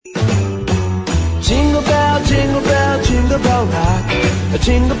bell rock, a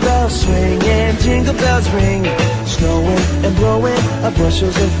jingle bell swing and jingle bells ring, snowing and blowing up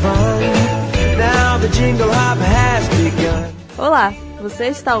bushels of fun. Now the jingle hop has begun. Olá, você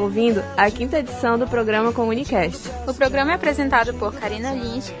está ouvindo a 5ª edição do programa Comunicast. O programa é apresentado por Karina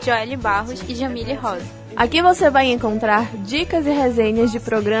Lins, Joelle Barros e Jamile Rosa. Aqui você vai encontrar dicas e resenhas de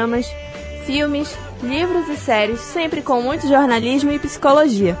programas, filmes, livros e séries, sempre com muito jornalismo e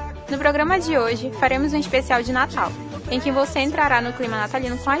psicologia. No programa de hoje, faremos um especial de Natal, em que você entrará no clima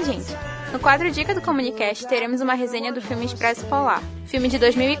natalino com a gente. No quadro Dica do Comunicast, teremos uma resenha do filme Especial, filme de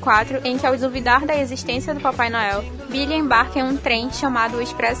 2004, em que, ao duvidar da existência do Papai Noel, Billy embarca em um trem chamado o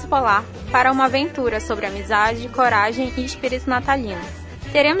Expresso Polar para uma aventura sobre amizade, coragem e espírito natalino.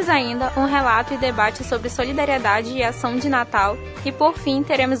 Teremos ainda um relato e debate sobre solidariedade e ação de Natal e, por fim,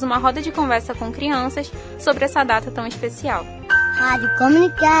 teremos uma roda de conversa com crianças sobre essa data tão especial. Rádio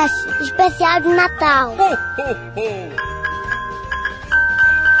Comunicast, especial de Natal.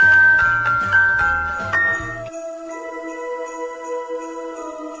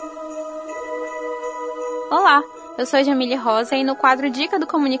 Olá, eu sou a Jamile Rosa e no quadro Dica do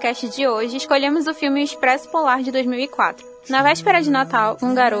Comunicast de hoje escolhemos o filme Expresso Polar de 2004. Na véspera de Natal,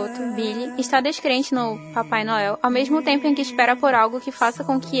 um garoto, Billy, está descrente no Papai Noel, ao mesmo tempo em que espera por algo que faça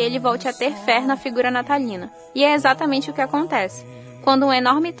com que ele volte a ter fé na figura natalina. E é exatamente o que acontece, quando um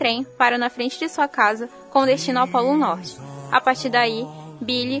enorme trem para na frente de sua casa com destino ao Polo Norte. A partir daí,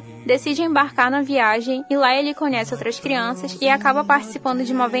 Billy decide embarcar na viagem e lá ele conhece outras crianças e acaba participando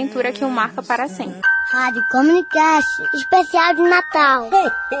de uma aventura que o marca para sempre. Rádio Comunicast, especial de Natal.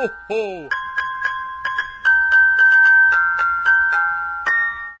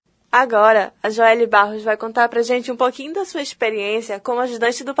 Agora, a Joelle Barros vai contar pra gente um pouquinho da sua experiência como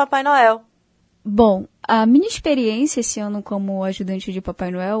ajudante do Papai Noel. Bom, a minha experiência esse ano como ajudante de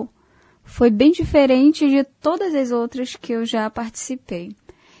Papai Noel foi bem diferente de todas as outras que eu já participei.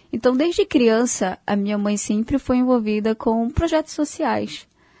 Então, desde criança, a minha mãe sempre foi envolvida com projetos sociais.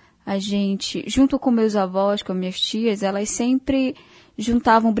 A gente, junto com meus avós, com minhas tias, elas sempre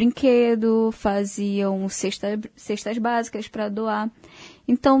juntavam brinquedo, faziam cestas básicas para doar.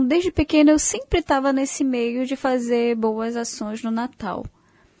 Então, desde pequena, eu sempre estava nesse meio de fazer boas ações no Natal.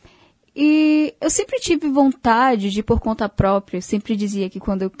 E eu sempre tive vontade de ir por conta própria. Eu sempre dizia que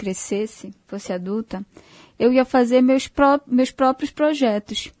quando eu crescesse, fosse adulta, eu ia fazer meus próprios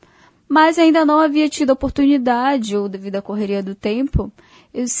projetos. Mas ainda não havia tido oportunidade, ou devido à correria do tempo,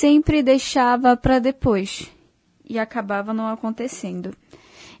 eu sempre deixava para depois. E acabava não acontecendo.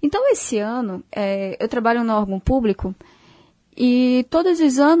 Então, esse ano, eu trabalho no órgão público e todos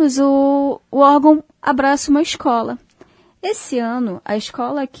os anos o órgão abraça uma escola. Esse ano, a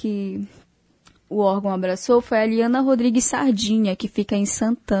escola que o órgão abraçou foi a Liana Rodrigues Sardinha, que fica em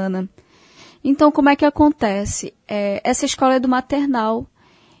Santana. Então, como é que acontece? Essa escola é do maternal.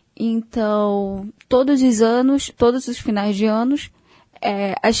 Então, todos os anos, todos os finais de anos,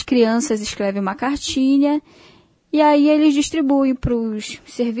 as crianças escrevem uma cartinha e aí eles distribuem para os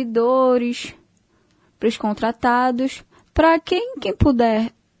servidores, para os contratados, para quem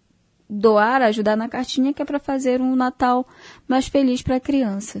puder doar, ajudar na cartinha, que é para fazer um Natal mais feliz para a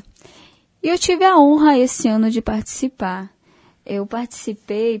criança. E eu tive a honra esse ano de participar. Eu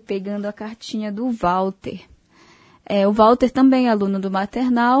participei pegando a cartinha do Walter. O Walter também é aluno do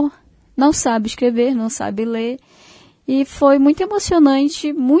maternal, não sabe escrever, não sabe ler. E foi muito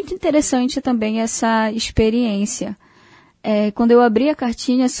emocionante, muito interessante também essa experiência. Quando eu abri a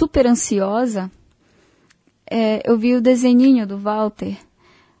cartinha, super ansiosa, eu vi o desenhinho do Walter.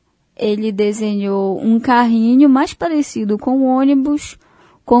 Ele desenhou um carrinho mais parecido com um ônibus,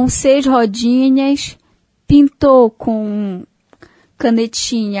 com 6 rodinhas, pintou com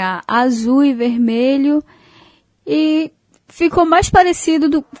canetinha azul e vermelho e ficou mais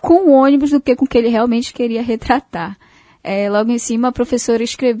parecido com o ônibus do que com o que ele realmente queria retratar. Logo em cima, a professora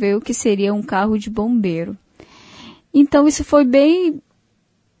escreveu que seria um carro de bombeiro. Então, isso foi bem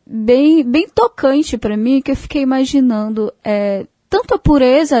tocante para mim, que eu fiquei imaginando tanto a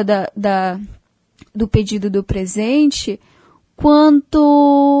pureza do pedido do presente,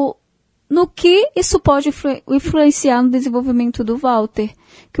 quanto no que isso pode influenciar no desenvolvimento do Walter,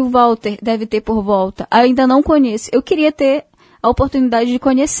 que o Walter deve ter por volta. Ainda não conheço. Eu queria ter a oportunidade de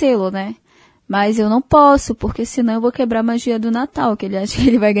conhecê-lo, né? Mas eu não posso, porque senão eu vou quebrar a magia do Natal, que ele acha que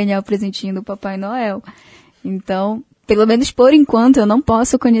ele vai ganhar o presentinho do Papai Noel. Então, pelo menos por enquanto, eu não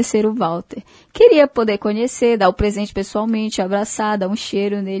posso conhecer o Walter. Queria poder conhecer, dar o presente pessoalmente, abraçar, dar um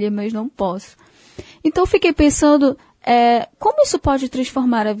cheiro nele, mas não posso. Então, fiquei pensando, como isso pode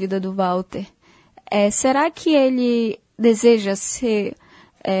transformar a vida do Walter? Será que ele deseja ser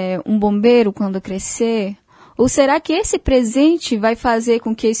um bombeiro quando crescer? Ou será que esse presente vai fazer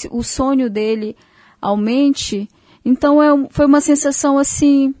com que o sonho dele aumente? Então foi uma sensação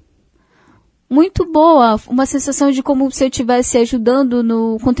assim muito boa, uma sensação de como se eu estivesse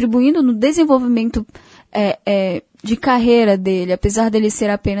ajudando, contribuindo no desenvolvimento de carreira dele, apesar dele ser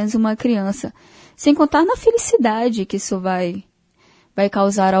apenas uma criança. Sem contar na felicidade que isso vai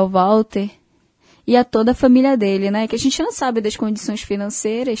causar ao Walter e a toda a família dele, né? Que a gente não sabe das condições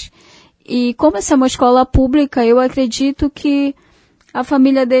financeiras. E como essa é uma escola pública, eu acredito que a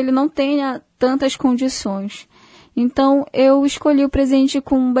família dele não tenha tantas condições. Então, eu escolhi o presente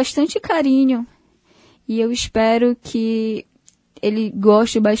com bastante carinho. E eu espero que ele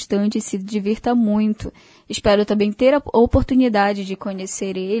goste bastante e se divirta muito. Espero também ter a oportunidade de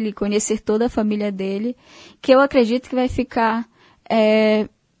conhecer ele, conhecer toda a família dele, que eu acredito que vai ficar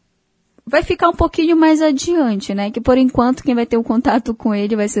um pouquinho mais adiante, né? Que por enquanto quem vai ter o contato com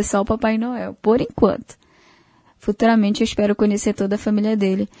ele vai ser só o Papai Noel. Por enquanto. Futuramente eu espero conhecer toda a família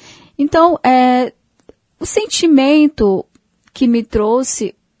dele. Então, o sentimento que me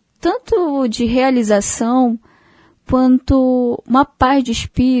trouxe, tanto de realização, quanto uma paz de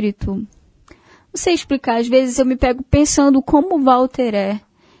espírito, não sei explicar, às vezes eu me pego pensando como o Walter é.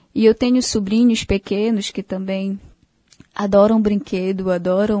 E eu tenho sobrinhos pequenos que também adoram brinquedo,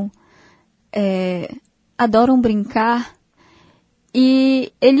 adoram brincar.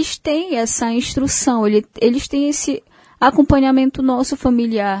 E eles têm essa instrução, eles têm esse acompanhamento nosso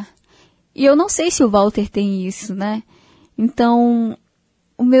familiar. E eu não sei se o Walter tem isso, né? Então,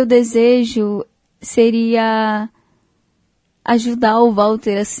 o meu desejo seria ajudar o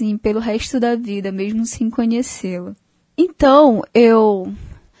Walter, assim, pelo resto da vida, mesmo sem conhecê-lo. Então, eu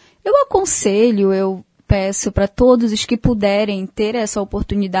aconselho, eu peço para todos os que puderem ter essa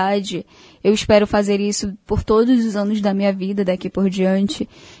oportunidade. Eu espero fazer isso por todos os anos da minha vida, daqui por diante.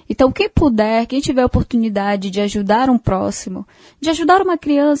 Então, quem puder, quem tiver a oportunidade de ajudar um próximo, de ajudar uma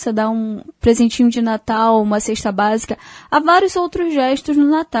criança, dar um presentinho de Natal, uma cesta básica, há vários outros gestos no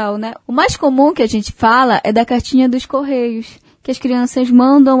Natal, né? O mais comum que a gente fala é da cartinha dos Correios, que as crianças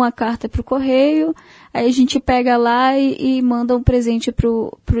mandam a carta para o correio, aí a gente pega lá e manda um presente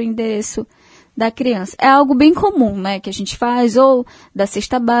pro endereço da criança. É algo bem comum, né, que a gente faz, ou da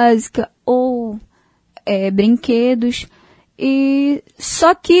cesta básica, ou brinquedos, e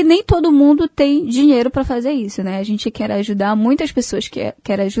só que nem todo mundo tem dinheiro para fazer isso, né? A gente quer ajudar, muitas pessoas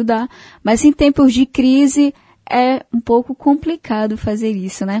querem ajudar, mas em tempos de crise é um pouco complicado fazer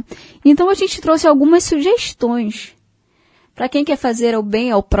isso, né? Então a gente trouxe algumas sugestões para quem quer fazer o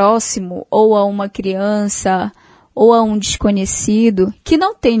bem ao próximo, ou a uma criança, ou a um desconhecido, que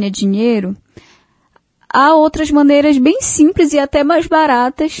não tenha dinheiro. Há outras maneiras bem simples e até mais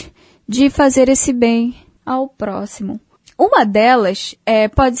baratas de fazer esse bem ao próximo. Uma delas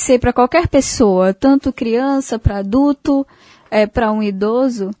pode ser para qualquer pessoa, tanto criança, para adulto, para um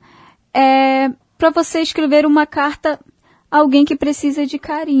idoso, para você escrever uma carta a alguém que precisa de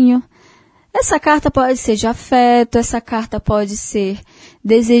carinho. Essa carta pode ser de afeto, essa carta pode ser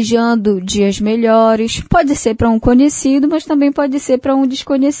desejando dias melhores, pode ser para um conhecido, mas também pode ser para um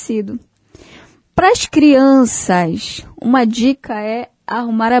desconhecido. Para as crianças, uma dica é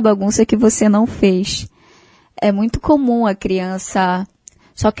arrumar a bagunça que você não fez. É muito comum a criança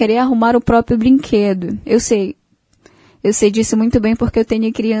só querer arrumar o próprio brinquedo. Eu sei disso muito bem porque eu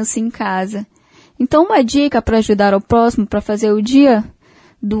tenho criança em casa. Então, uma dica para ajudar o próximo, para fazer o dia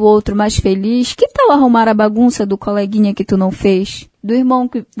do outro mais feliz, que tal arrumar a bagunça do coleguinha que tu não fez, do irmão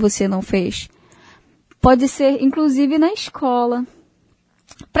que você não fez? Pode ser, inclusive, na escola.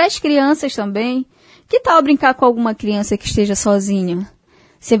 Para as crianças também, que tal brincar com alguma criança que esteja sozinha?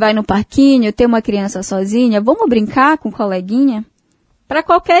 Você vai no parquinho, tem uma criança sozinha, vamos brincar com o coleguinha? Para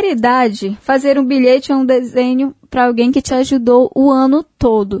qualquer idade, fazer um bilhete ou um desenho para alguém que te ajudou o ano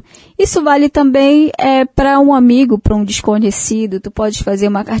todo. Isso vale também para um amigo, para um desconhecido. Tu pode fazer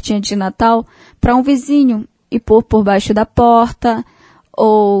uma cartinha de Natal para um vizinho e pôr por baixo da porta,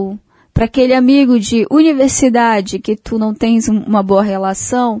 ou para aquele amigo de universidade que tu não tens uma boa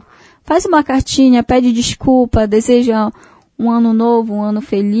relação, faz uma cartinha, pede desculpa, deseja um ano novo, um ano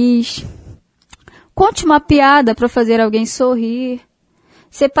feliz. Conte uma piada para fazer alguém sorrir.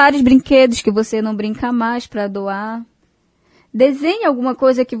 Separe os brinquedos que você não brinca mais para doar. Desenhe alguma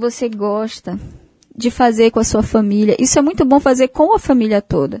coisa que você gosta de fazer com a sua família. Isso é muito bom fazer com a família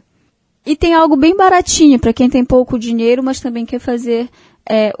toda. E tem algo bem baratinho para quem tem pouco dinheiro, mas também quer fazer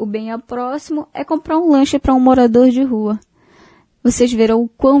o bem ao próximo, é comprar um lanche para um morador de rua. Vocês verão o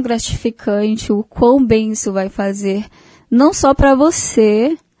quão gratificante, o quão bem isso vai fazer, não só para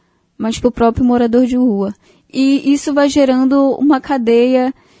você, mas para o próprio morador de rua. E isso vai gerando uma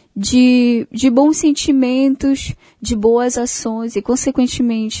cadeia de bons sentimentos, de boas ações e,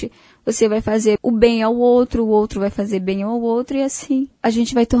 consequentemente, você vai fazer o bem ao outro, o outro vai fazer bem ao outro e assim a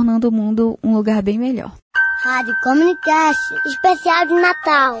gente vai tornando o mundo um lugar bem melhor. Rádio Comunicast, especial de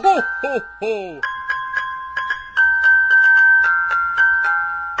Natal.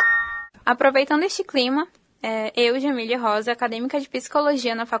 Aproveitando este clima, eu, Jamília Rosa, acadêmica de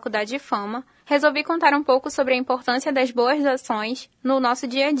Psicologia na Faculdade de Fama, resolvi contar um pouco sobre a importância das boas ações no nosso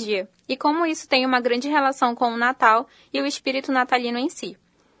dia a dia e como isso tem uma grande relação com o Natal e o espírito natalino em si.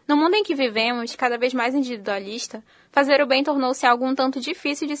 No mundo em que vivemos, cada vez mais individualista, fazer o bem tornou-se algo um tanto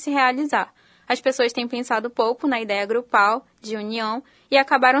difícil de se realizar. As pessoas têm pensado pouco na ideia grupal, de união, e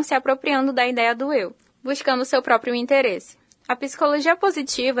acabaram se apropriando da ideia do eu, buscando seu próprio interesse. A psicologia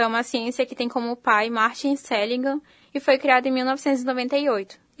positiva é uma ciência que tem como pai Martin Seligman e foi criada em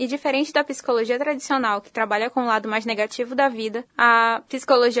 1998. E diferente da psicologia tradicional, que trabalha com o lado mais negativo da vida, a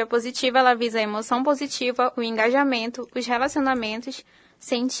psicologia positiva ela visa a emoção positiva, o engajamento, os relacionamentos,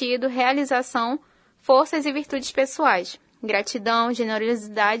 sentido, realização, forças e virtudes pessoais, gratidão,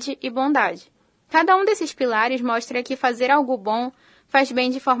 generosidade e bondade. Cada um desses pilares mostra que fazer algo bom faz bem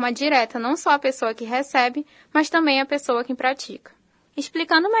de forma direta não só a pessoa que recebe, mas também a pessoa que pratica.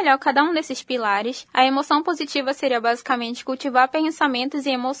 Explicando melhor cada um desses pilares, a emoção positiva seria basicamente cultivar pensamentos e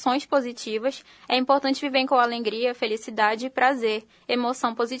emoções positivas. É importante viver com alegria, felicidade e prazer.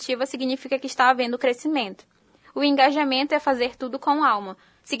 Emoção positiva significa que está havendo crescimento. O engajamento é fazer tudo com alma.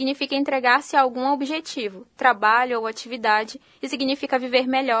 Significa entregar-se a algum objetivo, trabalho ou atividade, e significa viver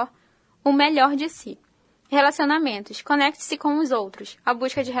melhor, o melhor de si. Relacionamentos. Conecte-se com os outros. A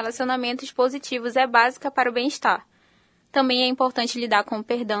busca de relacionamentos positivos é básica para o bem-estar. Também é importante lidar com o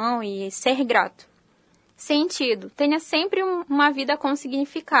perdão e ser grato. Sentido. Tenha sempre uma vida com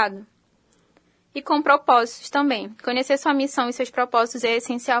significado. E com propósitos também. Conhecer sua missão e seus propósitos é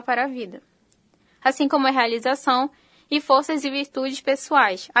essencial para a vida. Assim como a realização e forças e virtudes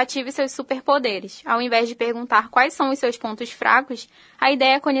pessoais. Ative seus superpoderes. Ao invés de perguntar quais são os seus pontos fracos, a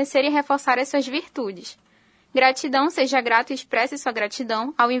ideia é conhecer e reforçar as suas virtudes. Gratidão, seja grato e expresse sua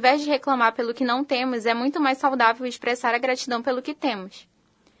gratidão. Ao invés de reclamar pelo que não temos, é muito mais saudável expressar a gratidão pelo que temos.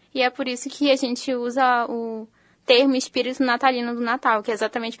 E é por isso que a gente usa o termo espírito natalino do Natal, que é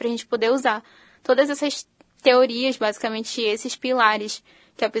exatamente para a gente poder usar todas essas teorias, basicamente esses pilares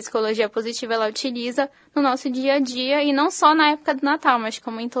que a psicologia positiva ela utiliza no nosso dia a dia, e não só na época do Natal, mas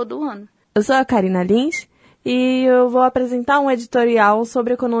como em todo o ano. Eu sou a Karina Lins e eu vou apresentar um editorial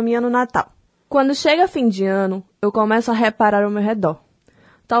sobre economia no Natal. Quando chega fim de ano, eu começo a reparar ao meu redor.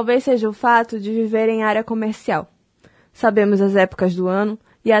 Talvez seja o fato de viver em área comercial. Sabemos as épocas do ano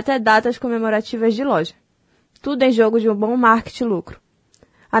e até datas comemorativas de loja. Tudo em jogo de um bom marketing lucro.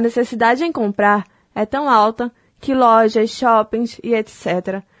 A necessidade em comprar é tão alta que lojas, shoppings e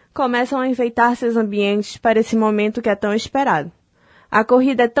etc. começam a enfeitar seus ambientes para esse momento que é tão esperado. A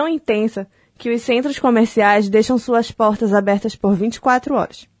corrida é tão intensa que os centros comerciais deixam suas portas abertas por 24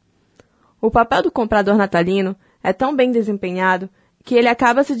 horas. O papel do comprador natalino é tão bem desempenhado que ele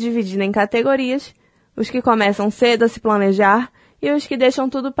acaba se dividindo em categorias, os que começam cedo a se planejar e os que deixam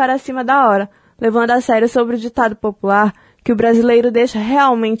tudo para cima da hora, levando a sério sobre o ditado popular que o brasileiro deixa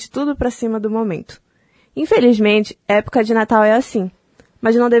realmente tudo para cima do momento. Infelizmente, a época de Natal é assim,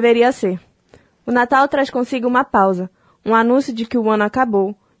 mas não deveria ser. O Natal traz consigo uma pausa, um anúncio de que o ano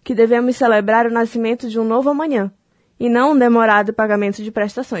acabou, que devemos celebrar o nascimento de um novo amanhã, e não um demorado pagamento de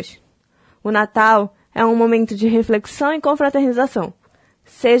prestações. O Natal é um momento de reflexão e confraternização,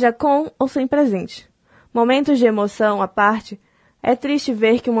 seja com ou sem presente. Momentos de emoção à parte, é triste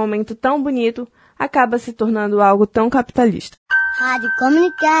ver que um momento tão bonito acaba se tornando algo tão capitalista. Rádio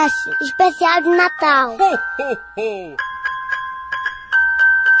Comunicast, especial de Natal.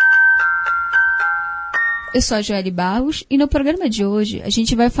 Eu sou a Joeli Barros e no programa de hoje a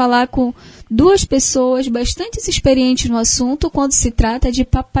gente vai falar com duas pessoas bastante experientes no assunto quando se trata de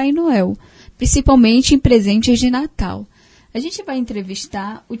Papai Noel, principalmente em presentes de Natal. A gente vai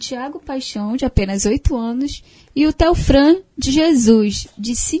entrevistar o Tiago Paixão, de apenas 8 anos, e o Teofran de Jesus,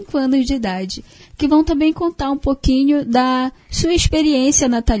 de 5 anos de idade, que vão também contar um pouquinho da sua experiência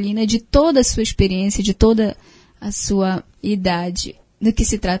natalina, de toda a sua experiência, de toda a sua idade, no que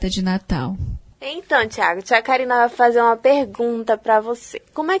se trata de Natal. Então, Tiago, tia Karina vai fazer uma pergunta para você.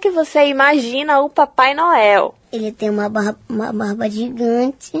 Como é que você imagina o Papai Noel? Ele tem uma barba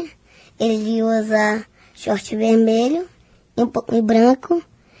gigante, ele usa short vermelho e branco,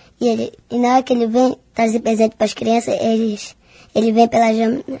 e na hora que ele vem trazer presente para as crianças, ele vem pela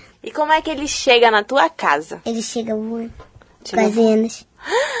janela. E como é que ele chega na tua casa? Ele chega voando com as hienas.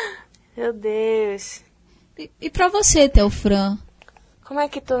 Meu Deus. E para você, Teofran? Como é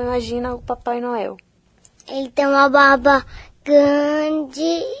que tu imagina o Papai Noel? Ele tem uma barba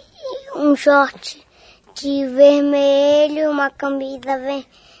grande, um short de vermelho, uma camisa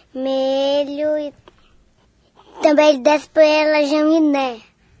vermelho e também ele desce pela chaminé,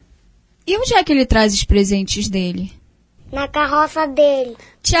 E onde é que ele traz os presentes dele? na carroça dele.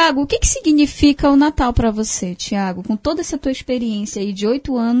 Tiago, o que significa o Natal para você, Tiago? Com toda essa tua experiência aí de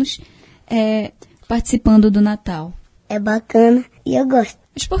 8 anos participando do Natal. É bacana e eu gosto.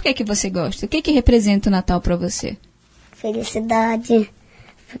 Mas por que você gosta? O que representa o Natal para você? Felicidade,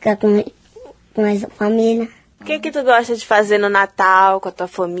 ficar com a família. O que tu gosta de fazer no Natal com a tua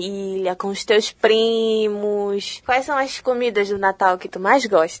família, com os teus primos? Quais são as comidas do Natal que tu mais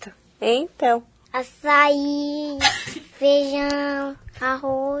gosta? Então... Açaí, feijão,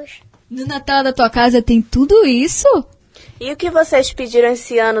 arroz. No Natal da tua casa tem tudo isso? E o que vocês pediram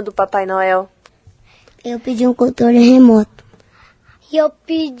esse ano do Papai Noel? Eu pedi um controle remoto. E eu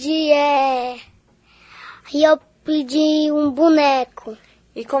pedi um boneco.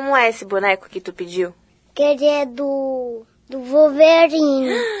 E como é esse boneco que tu pediu? Que ele é do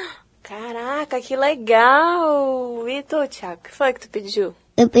Wolverine. Caraca, que legal! E tu, Thiago, o que foi que tu pediu?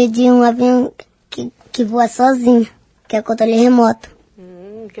 Eu pedi um avião que voa sozinho, que é controle remoto.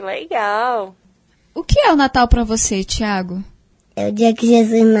 Que legal! O que é o Natal pra você, Tiago? É o dia que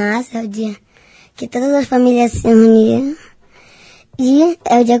Jesus nasce, é o dia que todas as famílias se reuniram. E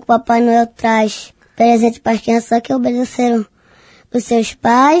é o dia que o Papai Noel traz presente para as crianças, só que obedeceram os seus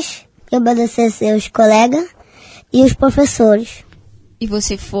pais, que obedeceram seus colegas e os professores. E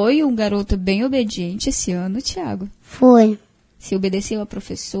você foi um garoto bem obediente esse ano, Tiago? Foi. Você obedeceu a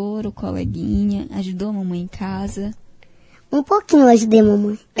professora, o coleguinha, ajudou a mamãe em casa? Um pouquinho eu ajudei a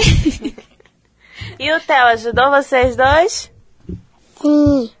mamãe. E o Theo, ajudou vocês dois?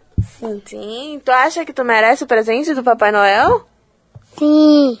 Sim. Sim. Tu acha que tu merece o presente do Papai Noel?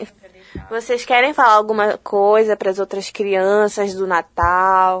 Sim. Vocês querem falar alguma coisa para as outras crianças do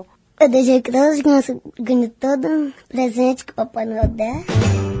Natal? Eu desejo que todas as crianças ganhem todo presente que o Papai Noel der.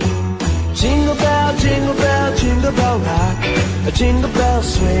 Jingle bell, jingle bell rock. A jingle bell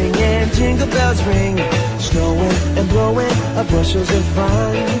swing and jingle bells ring. Snowing and blowing up bushels of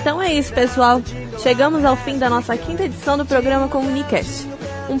fun. Então é isso, pessoal. Chegamos ao fim da nossa 5ª edição do programa Comunicast,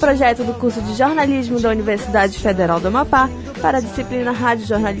 um projeto do curso de jornalismo da Universidade Federal do Amapá para a disciplina Rádio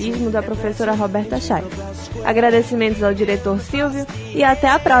Jornalismo da professora Roberta Chay. Agradecimentos ao diretor Silvio e até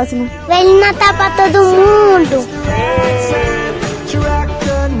a próxima. Feliz Natal pra todo mundo! To rock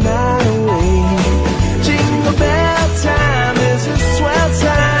the night away. Jingle bell time is a swell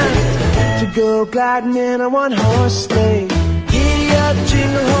time to go gliding in a one-horse sleigh. Giddy up,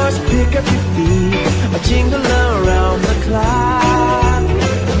 jingle horse, pick up your feet. A jingle around the clock.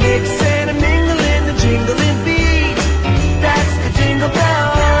 Mix and a mingle in the jingling beat. That's the jingle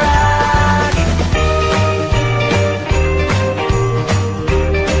bell.